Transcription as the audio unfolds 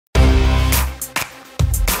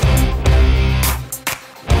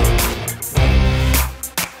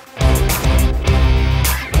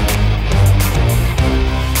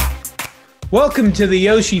Welcome to the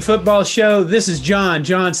Yoshi Football Show. This is John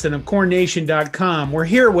Johnston of CornNation.com. We're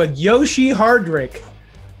here with Yoshi Hardrick,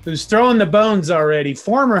 who's throwing the bones already,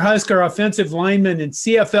 former Husker offensive lineman and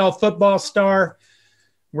CFL football star.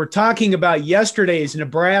 We're talking about yesterday's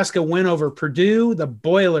Nebraska win over Purdue. The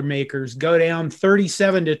Boilermakers go down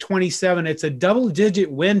 37-27. It's a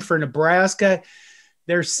double-digit win for Nebraska.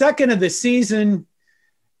 They're second of the season.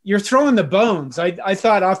 You're throwing the bones. I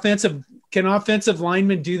thought can offensive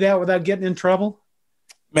linemen do that without getting in trouble?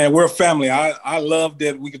 Man, we're a family. I love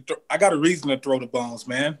that we could. I got a reason to throw the bones,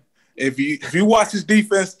 man. If you watch this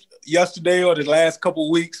defense yesterday or the last couple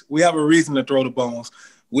of weeks, we have a reason to throw the bones.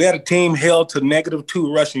 We had a team held to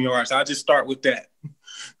 -2 rushing yards. I'll just start with that.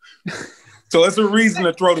 So it's a reason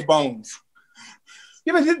to throw the bones.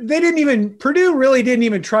 Yeah, but Purdue really didn't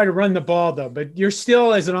even try to run the ball, though. But you're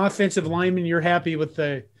still, as an offensive lineman, you're happy with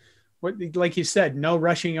like you said, no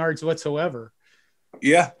rushing yards whatsoever.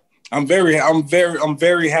 Yeah, I'm very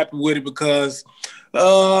happy with it because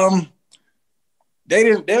they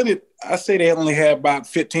didn't. I say they only had about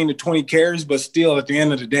 15 to 20 carries, but still, at the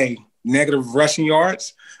end of the day, negative rushing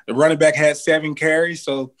yards. The running back had 7 carries,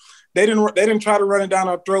 so they didn't try to run it down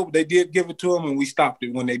our throat. But they did give it to them, and we stopped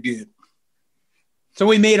it when they did. So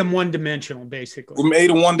we made them one-dimensional, basically. We made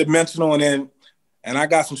them one-dimensional, and I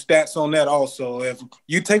got some stats on that also. If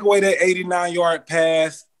you take away that 89-yard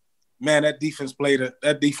pass, man, that defense played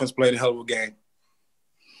a hell of a game.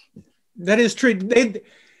 That is true.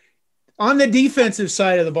 On the defensive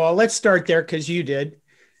side of the ball, let's start there because you did.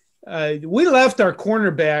 We left our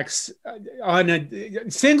cornerbacks on a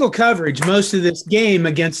single coverage most of this game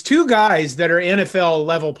against 2 guys that are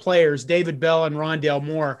NFL-level players, David Bell and Rondale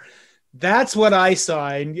Moore. That's what I saw,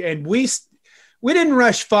 and we didn't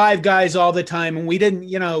rush 5 guys all the time, and we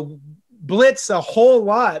didn't, blitz a whole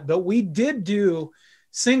lot, but we did do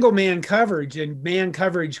single man coverage and man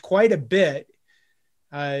coverage quite a bit.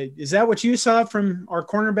 Is that what you saw from our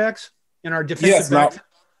cornerbacks and our defensive backs? Yes,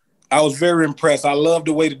 I was very impressed. I love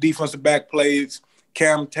the way the defensive back plays.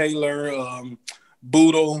 Cam Taylor,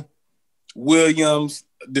 Bootle, Williams,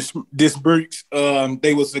 Brooks.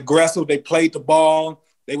 They was aggressive. They played the ball.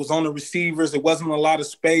 They was on the receivers. There wasn't a lot of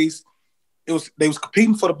space. They was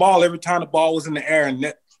competing for the ball every time the ball was in the air, and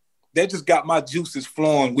that just got my juices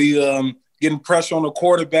flowing. We getting pressure on the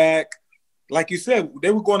quarterback. Like you said,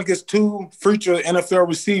 they were going against 2 future NFL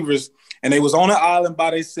receivers, and they was on the island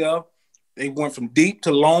by themselves. They went from deep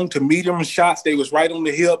to long to medium shots. They was right on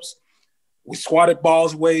the hips. We swatted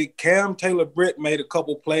balls away. Cam Taylor Britt made a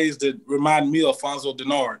couple plays that remind me of Fonzo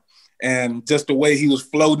Denard. And just the way he was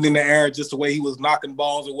floating in the air, just the way he was knocking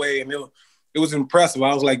balls away, and it was impressive.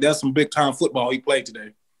 I was like, that's some big-time football he played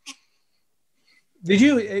today.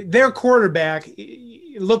 Their quarterback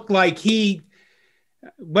looked like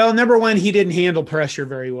number one, he didn't handle pressure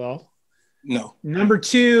very well. No. Number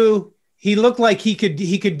 2, he looked like he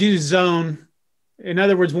could do zone. In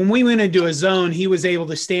other words, when we went into a zone, he was able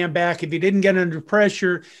to stand back. If he didn't get under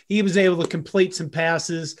pressure, he was able to complete some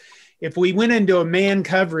passes. If we went into a man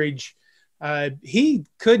coverage, he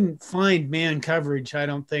couldn't find man coverage, I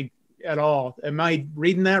don't think, at all. Am I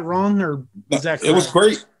reading that wrong, or is that correct? It was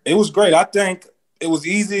great. It was great. I think it was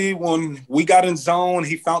easy when we got in zone.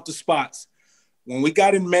 He found the spots. When we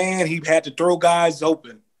got in man, he had to throw guys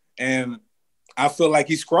open, and I feel like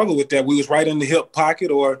he struggled with that. We was right in the hip pocket,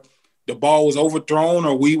 or the ball was overthrown,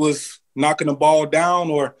 or we was knocking the ball down,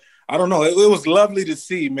 or I don't know. It was lovely to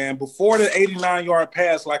see, man. Before the 89-yard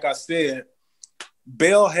pass, like I said,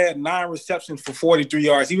 Bell had 9 receptions for 43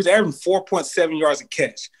 yards. He was averaging 4.7 yards a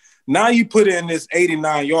catch. Now you put in this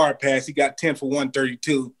 89-yard pass, he got 10 for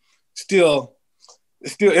 132. Still,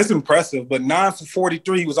 it's impressive, but 9 for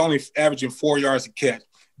 43, he was only averaging 4 yards a catch.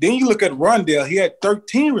 Then you look at Rondale, he had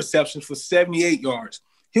 13 receptions for 78 yards.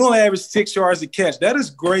 He only averaged 6 yards a catch. That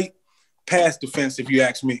is great pass defense, if you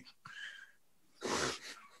ask me.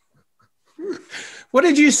 What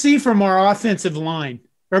did you see from our offensive line?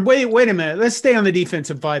 Or wait a minute. Let's stay on the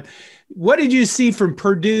defensive side. What did you see from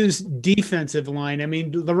Purdue's defensive line? I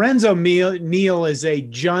mean, Lorenzo Neal is a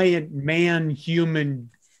giant man human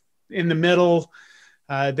in the middle.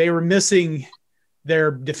 They were missing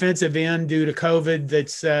their defensive end due to COVID.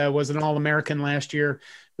 That was an All-American last year.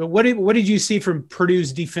 But what did you see from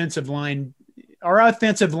Purdue's defensive line? Our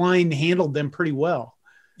offensive line handled them pretty well.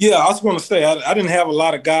 Yeah, I was going to say, I didn't have a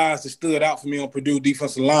lot of guys that stood out for me on Purdue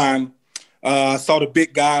defensive line. I saw the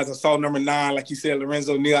big guys. I saw number 9, like you said,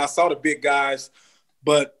 Lorenzo Neal. I saw the big guys.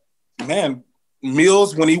 But, man,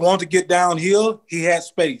 Mills, when he wanted to get downhill, he had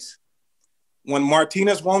space. When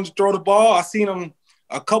Martinez wanted to throw the ball, I seen him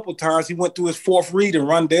a couple times. He went through his 4th read, and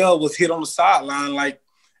Rondale was hit on the sideline like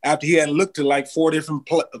after he had looked at like four different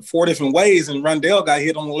ways, and Rondell got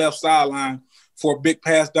hit on the left sideline for a big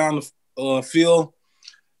pass down the field.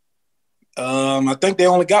 I think they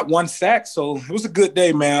only got one sack, so it was a good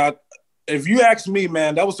day, man. If you ask me,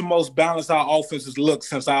 man, that was the most balanced our offenses looked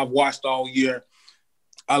since I've watched all year.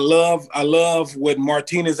 I love with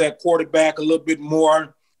Martinez at quarterback a little bit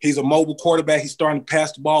more. He's a mobile quarterback. He's starting to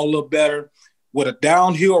pass the ball a little better. With a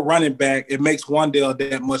downhill running back, it makes Wandale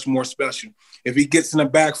that much more special. If he gets in the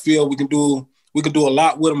backfield, we can do a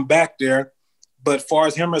lot with him back there. But as far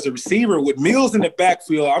as him as a receiver, with Mills in the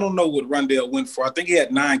backfield, I don't know what Rondell went for. I think he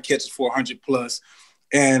had 9 catches for 100 plus.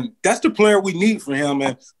 And that's the player we need for him.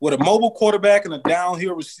 And with a mobile quarterback and a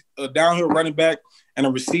downhill running back and a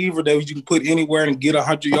receiver that you can put anywhere and get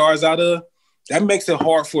 100 yards out of, that makes it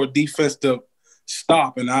hard for a defense to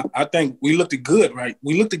stop. And I think we looked good, right?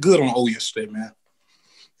 We looked good on O yesterday, man.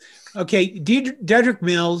 Okay, Dedrick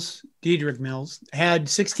Mills had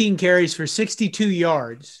 16 carries for 62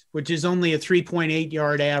 yards, which is only a 3.8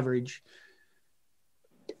 yard average.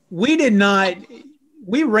 We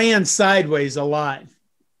ran sideways a lot.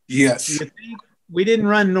 Yes. We didn't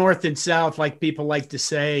run north and south like people like to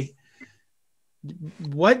say.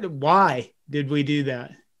 Why did we do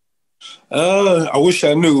that? I wish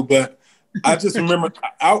I knew, but I just remember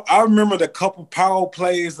I remember the couple power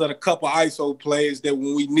plays or the couple ISO plays that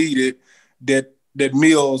when we needed that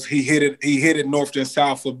Mills he hit it north and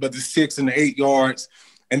south for but the 6 and the 8 yards,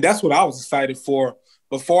 and that's what I was excited for.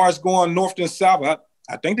 But as far as going north and south,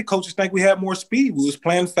 I think the coaches think we had more speed. We was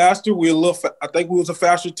playing faster. I think we was a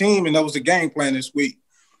faster team, and that was the game plan this week.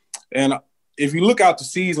 And if you look out the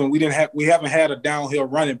season, we haven't had a downhill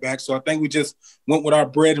running back, so I think we just went with our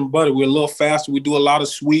bread and butter. We're a little faster. We do a lot of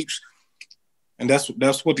sweeps. And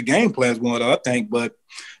that's what the game plans was, I think. But,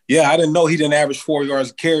 yeah, I didn't know he didn't average 4 yards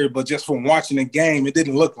a carry, but just from watching the game, it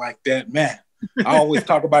didn't look like that. Man, I always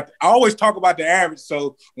talk about the average.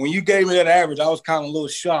 So when you gave me that average, I was kind of a little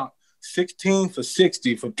shocked. 16 for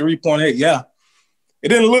 60 for 3.8. Yeah, it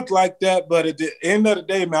didn't look like that. But at the end of the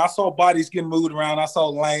day, man, I saw bodies getting moved around. I saw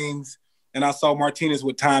lanes, and I saw Martinez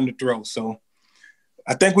with time to throw. So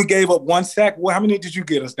I think we gave up 1 sack. Well, how many did you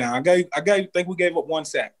get us down? I think we gave up 1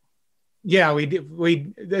 sack. Yeah, we did.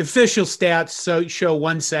 The official stats show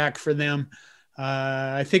 1 sack for them.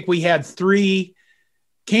 I think we had 3.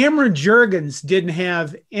 Cameron Jurgens didn't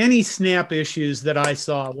have any snap issues that I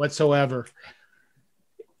saw whatsoever.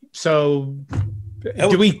 So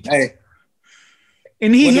Hey.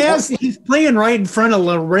 And he's playing right in front of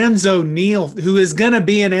Lorenzo Neal, who is going to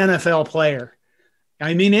be an NFL player.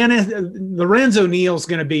 I mean, Lorenzo Neal's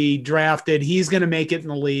going to be drafted. He's going to make it in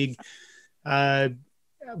the league.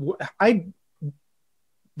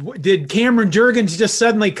 Did Cameron Jurgens just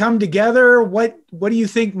suddenly come together? What do you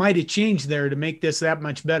think might have changed there to make this that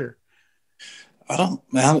much better?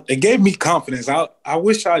 It gave me confidence. I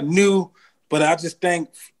wish I knew, but I just think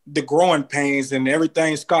the growing pains and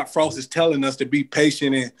everything Scott Frost is telling us to be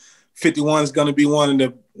patient, and 51 is going to be one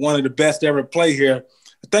of the best ever play here.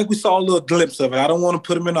 I think we saw a little glimpse of it. I don't want to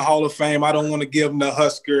put him in the Hall of Fame. I don't want to give him the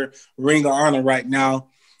Husker Ring of Honor right now.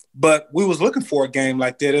 But we was looking for a game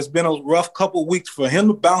like that. It's been a rough couple of weeks for him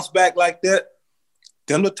to bounce back like that.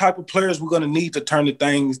 Them the type of players we're going to need to turn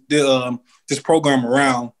this program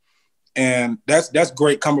around. And that's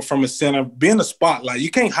great coming from a center. Being a spotlight,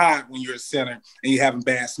 you can't hide when you're a center and you're having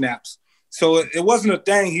bad snaps. So it wasn't a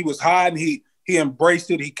thing. He was hiding. He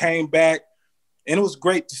embraced it. He came back. And it was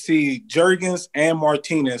great to see Jurgens and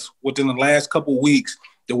Martinez within the last couple of weeks,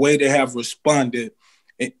 the way they have responded.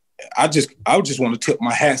 I just want to tip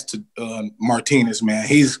my hats to Martinez, man.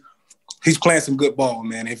 He's playing some good ball,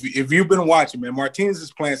 man. If you've been watching, man, Martinez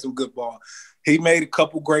is playing some good ball. He made a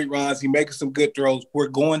couple great runs. He's making some good throws. We're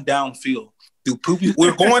going downfield.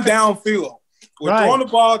 We're going downfield. We're throwing the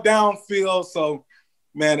ball downfield. So,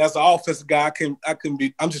 man, as an offensive guy,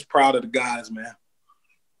 I'm just proud of the guys, man.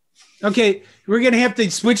 Okay, we're going to have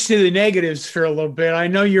to switch to the negatives for a little bit. I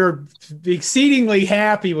know you're exceedingly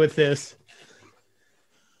happy with this.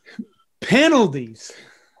 Penalties.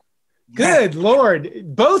 Good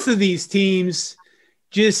Lord. Both of these teams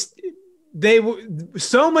they were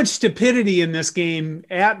so much stupidity in this game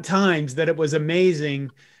at times that it was amazing.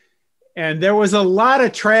 And there was a lot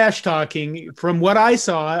of trash talking from what I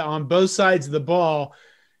saw on both sides of the ball.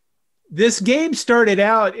 This game started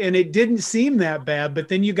out and it didn't seem that bad, but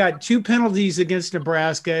then you got 2 penalties against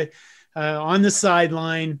Nebraska on the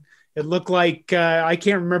sideline. It looked like I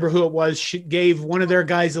can't remember who it was. Gave one of their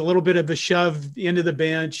guys a little bit of a shove into the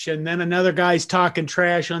bench, and then another guy's talking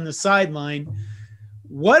trash on the sideline.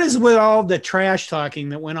 What is with all the trash talking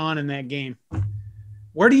that went on in that game?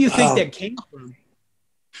 Where do you think that came from?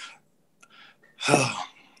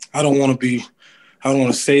 I don't want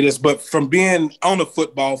to say this, but from being on the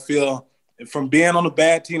football field, from being on a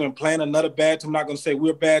bad team and playing another bad team, I'm not going to say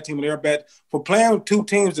we're a bad team and they're bad. For playing with two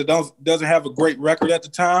teams that doesn't have a great record at the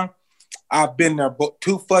time, I've been there. But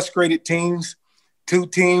two frustrated teams, two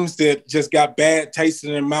teams that just got bad taste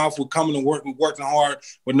in their mouth. We're coming to work, we're working hard,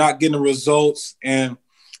 we're not getting the results. And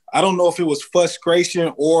I don't know if it was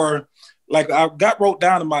frustration or like I wrote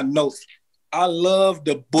down in my notes. I love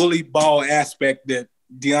the bully ball aspect that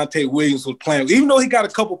Deontai Williams was playing. Even though he got a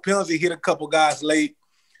couple penalties, he hit a couple guys late.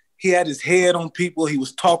 He had his head on people. He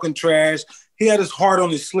was talking trash. He had his heart on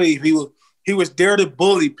his sleeve. He was there to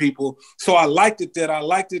bully people. So I liked it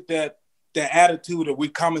that the attitude that we're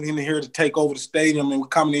coming in here to take over the stadium and we're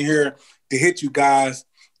coming in here to hit you guys.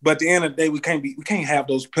 But at the end of the day, we can't have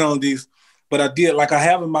those penalties. But I did, like I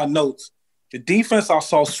have in my notes, the defense, I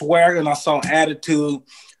saw swagger and I saw attitude.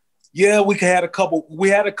 Yeah, we had a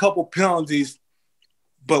couple penalties,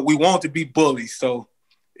 but we want to be bullies. So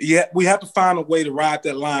yeah, we have to find a way to ride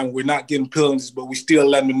that line. We're not getting penalties, but we still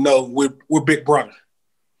letting them know we're big brother.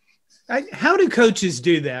 How do coaches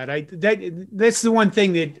do that? That's the one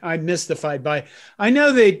thing that I'm mystified by. I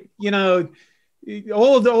know that,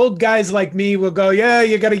 old guys like me will go, yeah,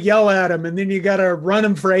 you got to yell at them. And then you got to run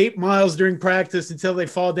them for 8 miles during practice until they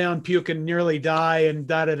fall down, puke, and nearly die and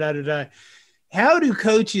da-da-da-da-da. How do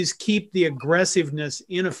coaches keep the aggressiveness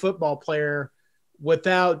in a football player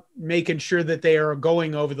without making sure that they are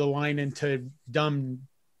going over the line into dumb,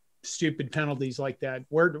 stupid penalties like that?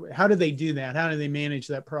 How do they do that? How do they manage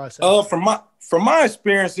that process? From my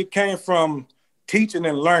experience, it came from teaching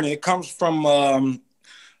and learning. It comes from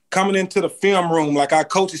coming into the film room. Like our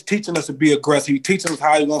coach is teaching us to be aggressive. He's teaching us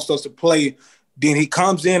how he wants us to play. Then he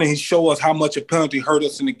comes in and he show us how much a penalty hurt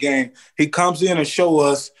us in the game. He comes in and show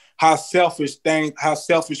us how selfish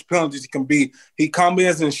penalties can be. He comes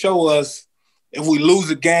in and show us if we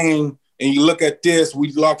lose a game and you look at this,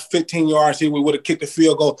 we lost 15 yards here, we would have kicked the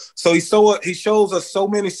field goal. So he shows us so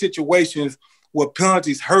many situations where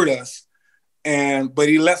penalties hurt us, but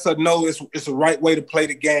he lets us know it's the right way to play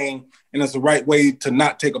the game and it's the right way to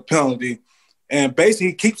not take a penalty. And basically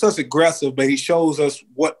he keeps us aggressive, but he shows us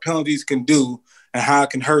what penalties can do and how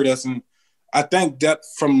it can hurt us. And I think that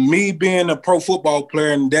from me being a pro football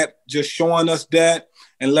player and that just showing us that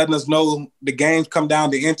and letting us know the games come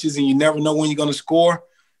down to inches and you never know when you're going to score,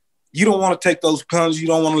 you don't want to take those penalties. You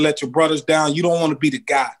don't want to let your brothers down. You don't want to be the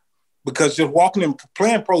guy because just walking and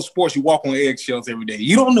playing pro sports, you walk on eggshells every day.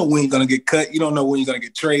 You don't know when you're going to get cut. You don't know when you're going to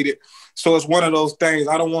get traded. So it's one of those things.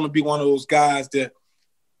 I don't want to be one of those guys that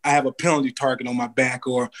I have a penalty target on my back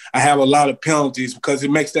or I have a lot of penalties because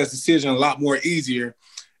it makes that decision a lot more easier.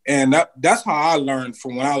 And that's how I learned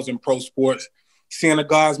from when I was in pro sports. Seeing the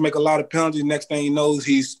guys make a lot of penalties, next thing he knows,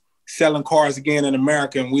 he's selling cars again in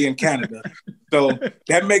America and we in Canada. So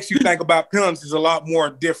that makes you think about penalties a lot more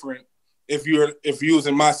different. If you was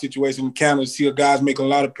in my situation in Canada, see a guys making a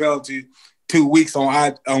lot of penalties 2 weeks on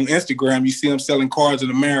Instagram, you see them selling cars in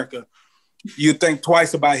America. You think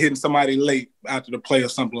twice about hitting somebody late after the play or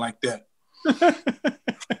something like that.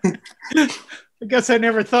 I guess I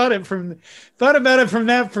never thought about it from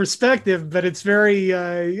that perspective, but it's very,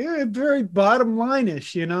 very bottom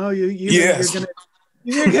line-ish, Yes.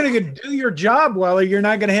 You're going to do your job well, or you're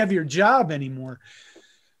not going to have your job anymore.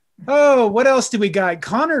 Oh, what else do we got?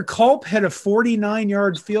 Connor Culp had a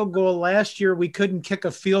 49-yard field goal last year. We couldn't kick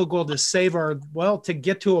a field goal to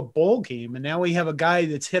get to a bowl game. And now we have a guy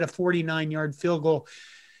that's hit a 49-yard field goal.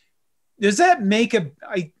 Does that make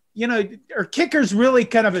are kickers really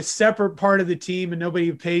kind of a separate part of the team and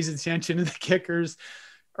nobody pays attention to the kickers?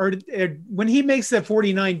 Or when he makes that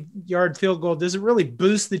 49-yard field goal, does it really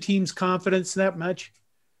boost the team's confidence that much?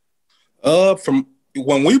 From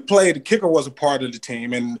when we played, the kicker was a part of the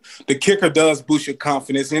team, and the kicker does boost your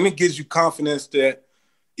confidence, and it gives you confidence that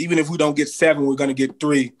even if we don't get 7, we're going to get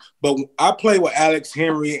 3. But I played with Alex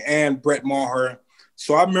Henry and Brett Maher,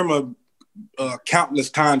 so I remember countless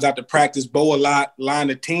times after practice, Bo line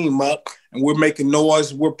the team up, and we're making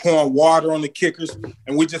noise. We're pouring water on the kickers,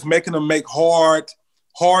 and we're just making them make hard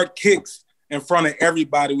kicks in front of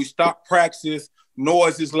everybody. We stop practice.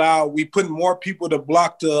 Noise is loud. We putting more people to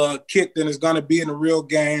block the kick than it's going to be in the real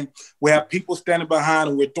game. We have people standing behind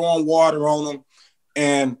them. We're throwing water on them.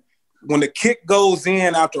 And when the kick goes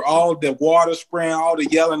in, after all the water spraying, all the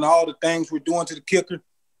yelling, all the things we're doing to the kicker,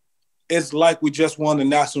 it's like we just won the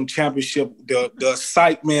national championship, the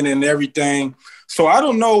excitement and everything. So I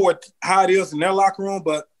don't know how it is in their locker room,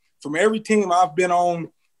 but from every team I've been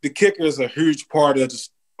on, the kicker is a huge part of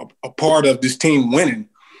this team winning.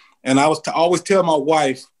 And I always tell my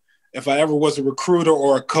wife, if I ever was a recruiter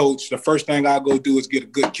or a coach, the first thing I go do is get a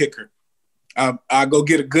good kicker. I go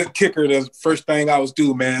get a good kicker. That's the first thing I always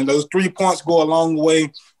do, man. Those 3 points go a long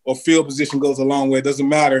way, or field position goes a long way. It doesn't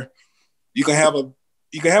matter. You can have a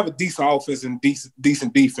decent offense and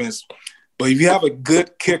decent defense, but if you have a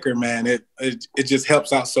good kicker, man, it just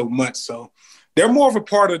helps out so much. So they're more of a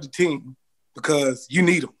part of the team because you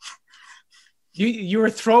need them. You were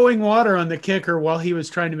throwing water on the kicker while he was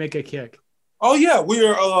trying to make a kick. Oh yeah,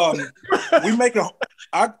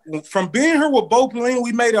 from being here with Bo Pelini,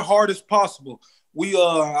 we made it hard as possible.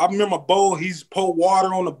 I remember Bo, he's poured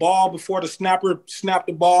water on the ball before the snapper snapped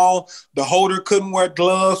the ball. The holder couldn't wear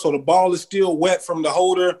gloves, so the ball is still wet from the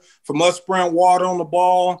holder, from us spraying water on the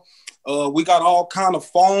ball. We got all kind of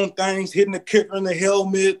foam things hitting the kicker in the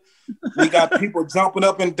helmet. We got people jumping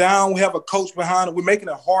up and down. We have a coach behind it. We're making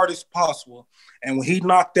it hard as possible. And when he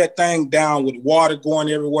knocked that thing down with water going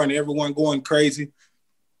everywhere and everyone going crazy,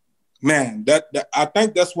 man, I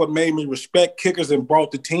think that's what made me respect kickers and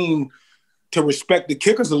brought the team to respect the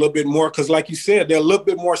kickers a little bit more. Because like you said, they're a little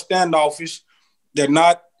bit more standoffish. They're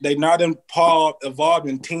not involved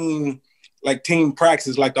in team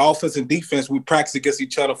practices. Like the offense and defense, we practice against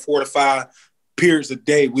each other 4 to 5 periods a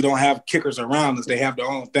day. We don't have kickers around us. They have their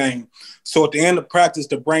own thing. So at the end of practice,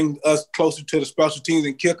 to bring us closer to the special teams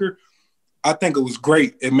and kicker, I think it was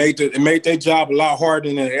great. It made their job a lot harder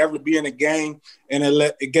than it ever be in a game, and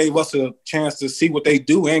it gave us a chance to see what they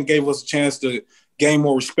do and gave us a chance to gain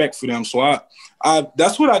more respect for them. So I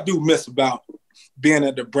that's what I do miss about being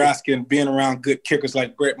at Nebraska and being around good kickers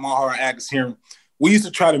like Brett Maher and Agus Heron. We used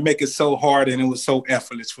to try to make it so hard, and it was so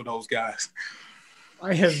effortless for those guys.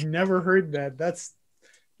 I have never heard that.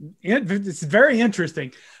 It's very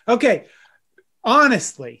interesting. Okay,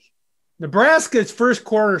 honestly, Nebraska's first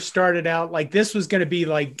quarter started out like this was going to be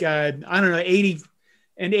like,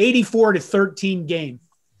 84-13 game.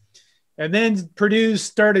 And then Purdue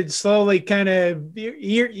started slowly kind of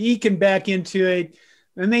eking back into it.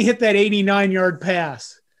 Then they hit that 89-yard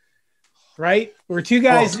pass, right? Where two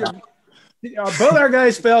guys, both our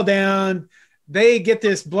guys fell down. They get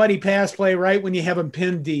this bloody pass play right when you have them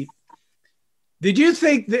pinned deep. Did you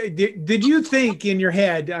think in your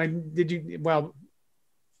head,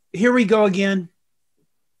 here we go again?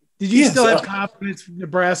 Did you still have confidence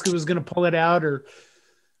Nebraska was going to pull it out? Or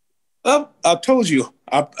I told you,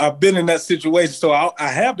 I've been in that situation, so I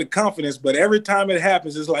have the confidence. But every time it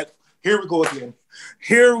happens, it's like, here we go again.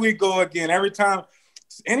 Here we go again.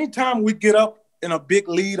 Anytime we get up in a big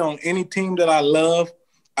lead on any team that I love,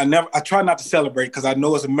 I try not to celebrate because I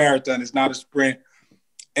know it's a marathon. It's not a sprint.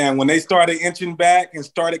 And when they started inching back and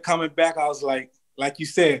started coming back, I was like you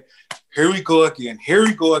said, here we go again. Here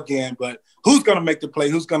we go again. But who's going to make the play?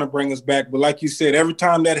 Who's going to bring us back? But like you said, every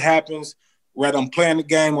time that happens, whether I'm playing the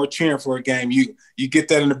game or cheering for a game, you get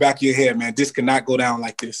that in the back of your head, man. This cannot go down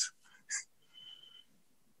like this.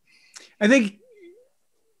 I think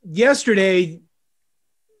yesterday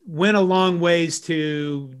went a long ways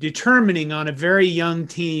to determining on a very young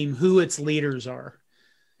team who its leaders are.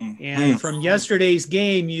 Mm-hmm. And from yesterday's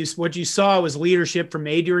game, what you saw was leadership from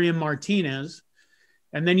Adrian Martinez.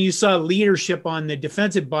 And then you saw leadership on the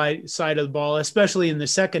defensive side of the ball, especially in the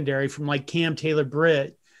secondary from like Taylor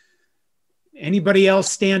Britt. Anybody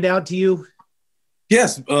else stand out to you?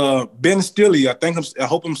 Yes, Ben Stille. I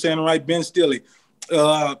hope I'm saying it right, Ben Stille.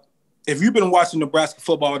 If you've been watching Nebraska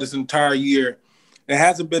football this entire year, it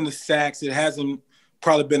hasn't been the sacks. It hasn't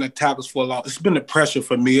probably been the tackles for a lot. It's been the pressure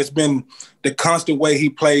for me. It's been the constant way he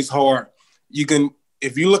plays hard.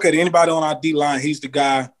 If you look at anybody on our D-line, he's the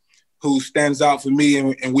guy who stands out for me,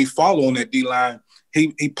 and we follow on that D-line.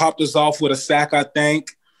 He popped us off with a sack, I think.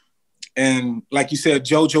 And like you said,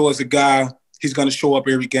 Jojo is a guy, he's going to show up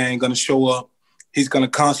every game, going to show up. He's going to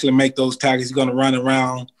constantly make those tackles. He's going to run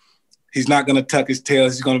around. He's not going to tuck his tail.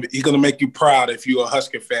 He's going to make you proud if you're a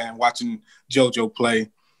Husker fan watching Jojo play.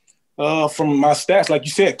 From my stats, like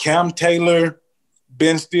you said, Cam Taylor,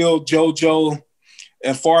 Ben Stille, Jojo.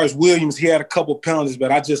 As far as Williams, he had a couple penalties,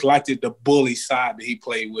 but I just liked the bully side that he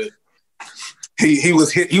played with. He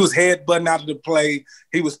was headbutting out of the play.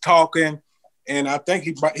 He was talking, and I think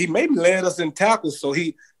he maybe led us in tackles. So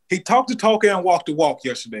he talked the talk and walked the walk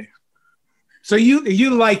yesterday. So you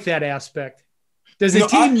like that aspect? Does the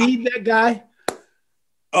team need that guy?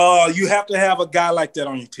 You have to have a guy like that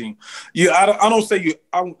on your team. I don't say you.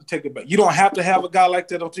 I won't take it back. You don't have to have a guy like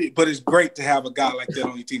that on your team, but it's great to have a guy like that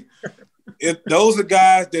on your team. Those are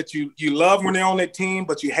guys that you love when they're on their team,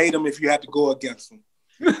 but you hate them if you have to go against them.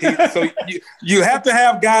 So you have to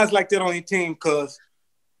have guys like that on your team because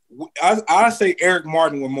I say Eric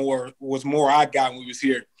Martin was more our guy when we was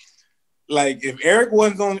here. Like if Eric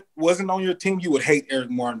wasn't on your team, you would hate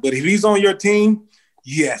Eric Martin. But if he's on your team,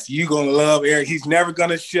 yes, you're gonna love Eric. He's never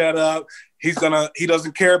gonna shut up. He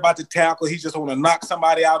doesn't care about the tackle. He just want to knock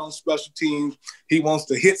somebody out on special teams. He wants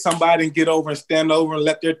to hit somebody and get over and stand over and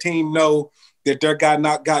let their team know that their guy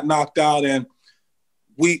got knocked out. And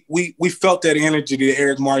we felt that energy that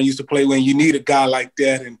Eric Martin used to play when you need a guy like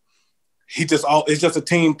that. And it's just a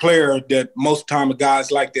team player that most time a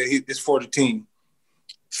guy's like that is for the team.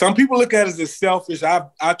 Some people look at it as selfish.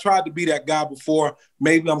 I tried to be that guy before.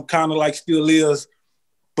 Maybe I'm kind of like still is,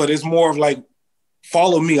 but it's more of like,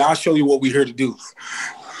 follow me. I'll show you what we're here to do.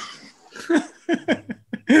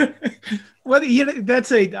 Well,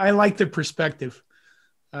 I like the perspective.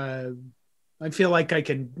 I feel like I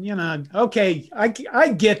can, okay,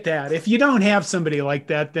 I get that. If you don't have somebody like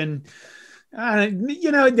that, then,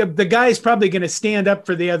 the guy's probably going to stand up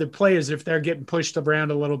for the other players if they're getting pushed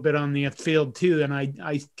around a little bit on the field too. And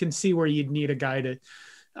I can see where you'd need a guy to,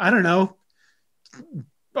 I don't know.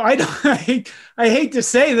 I hate to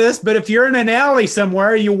say this, but if you're in an alley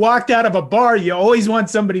somewhere, you walked out of a bar, you always want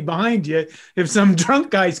somebody behind you. If some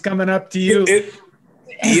drunk guy's coming up to you.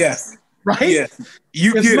 Yes. Right? Yes.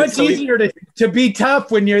 It's much easier to be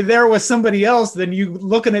tough when you're there with somebody else than you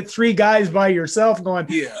looking at three guys by yourself going,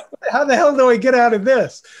 how the hell do I get out of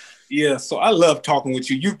this? Yeah, so I love talking with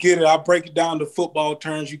you. You get it. I break it down to football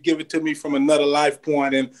terms. You give it to me from another life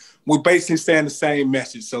point, and we're basically saying the same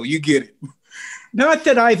message. So you get it. Not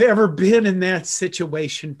that I've ever been in that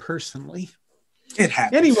situation personally. It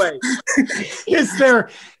happens. Anyway, is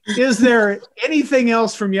there anything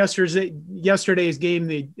else from yesterday's game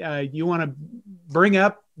that you want to bring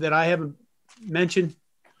up that I haven't mentioned?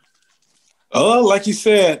 Like you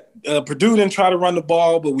said, Purdue didn't try to run the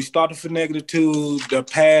ball, but we started for -2. The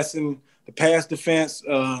pass defense.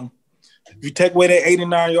 If you take away that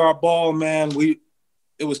 89-yard ball, man,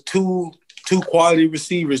 it was two quality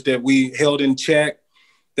receivers that we held in check.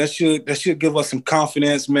 That should give us some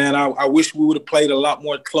confidence, man. I wish we would have played a lot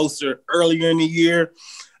more closer earlier in the year.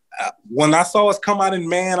 When I saw us come out in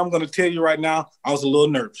man, I'm going to tell you right now, I was a little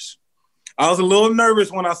nervous. I was a little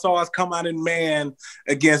nervous when I saw us come out in man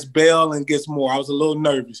against Bell and against Moore. I was a little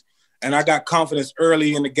nervous. And I got confidence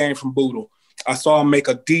early in the game from Bootle. I saw him make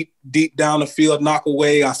a deep down the field knock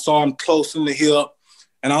away. I saw him close in the hip.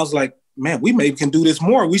 And I was like, man, we maybe can do this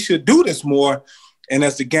more. We should do this more. And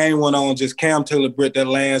as the game went on, just Cam Taylor Britt, that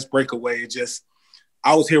last breakaway,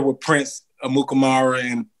 I was here with Prince Amukamara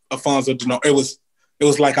and Alfonso Dano. It was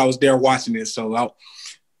like I was there watching it. So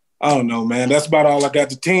I don't know, man. That's about all I got.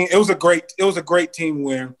 The team, it was a great team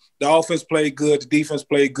win. The offense played good. The defense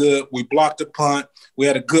played good. We blocked the punt. We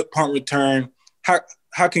had a good punt return.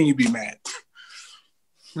 How can you be mad?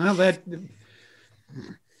 Well, that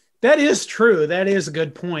is true. That is a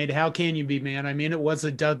good point. How can you be mad? I mean, it was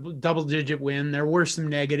a double-digit win. There were some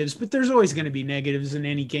negatives, but there's always going to be negatives in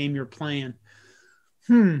any game you're playing.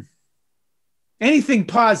 Anything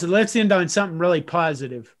positive? Let's end on something really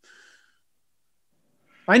positive.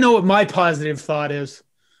 I know what my positive thought is.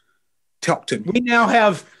 Talk to me. We now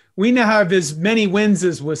have as many wins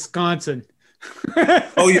as Wisconsin.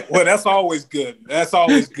 Oh yeah, well that's always good. That's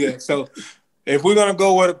always good. So if we're gonna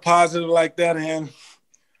go with a positive like that, and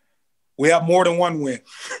we have more than one win.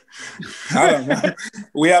 I don't know.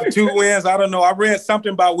 We have 2 wins. I don't know. I read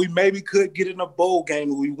something about we maybe could get in a bowl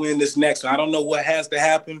game if we win this next one. I don't know what has to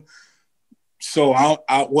happen. So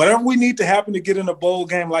whatever we need to happen to get in a bowl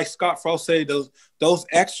game, like Scott Frost said, those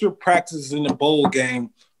extra practices in the bowl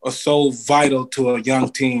game are so vital to a young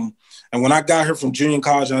team. And when I got here from junior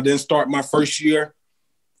college, I didn't start my first year,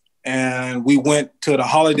 and we went to the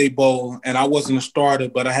Holiday Bowl, and I wasn't a starter,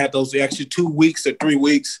 but I had those extra 2 weeks or 3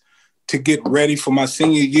 weeks to get ready for my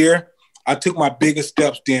senior year. I took my biggest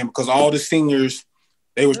steps then because all the seniors,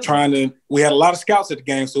 they were we had a lot of scouts at the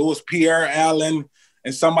game. So it was Pierre Allen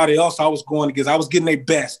and somebody else I was going against. I was getting their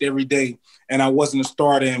best every day, and I wasn't a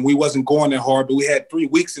starter, and we wasn't going that hard, but we had 3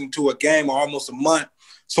 weeks into a game or almost a month.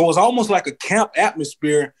 So it was almost like a camp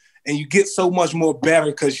atmosphere, and you get so much more better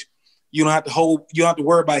because you don't have to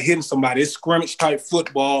worry about hitting somebody. It's scrimmage type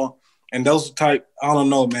football, and those type, I don't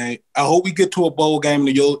know, man. I hope we get to a bowl game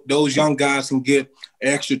and those young guys can get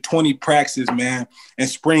an extra 20 practices, man, and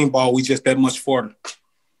spring ball, we just that much farther.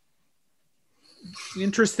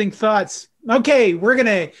 Interesting thoughts. Okay, we're going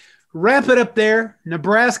to wrap it up there.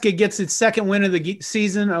 Nebraska gets its second win of the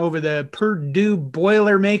season over the Purdue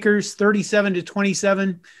Boilermakers,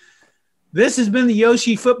 37-27. This has been the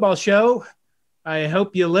Yoshi Football Show. I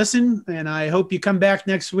hope you listen, and I hope you come back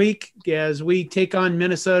next week as we take on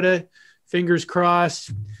Minnesota. Fingers crossed.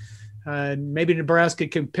 Maybe Nebraska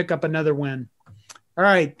can pick up another win. All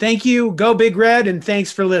right, thank you. Go Big Red, and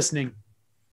thanks for listening.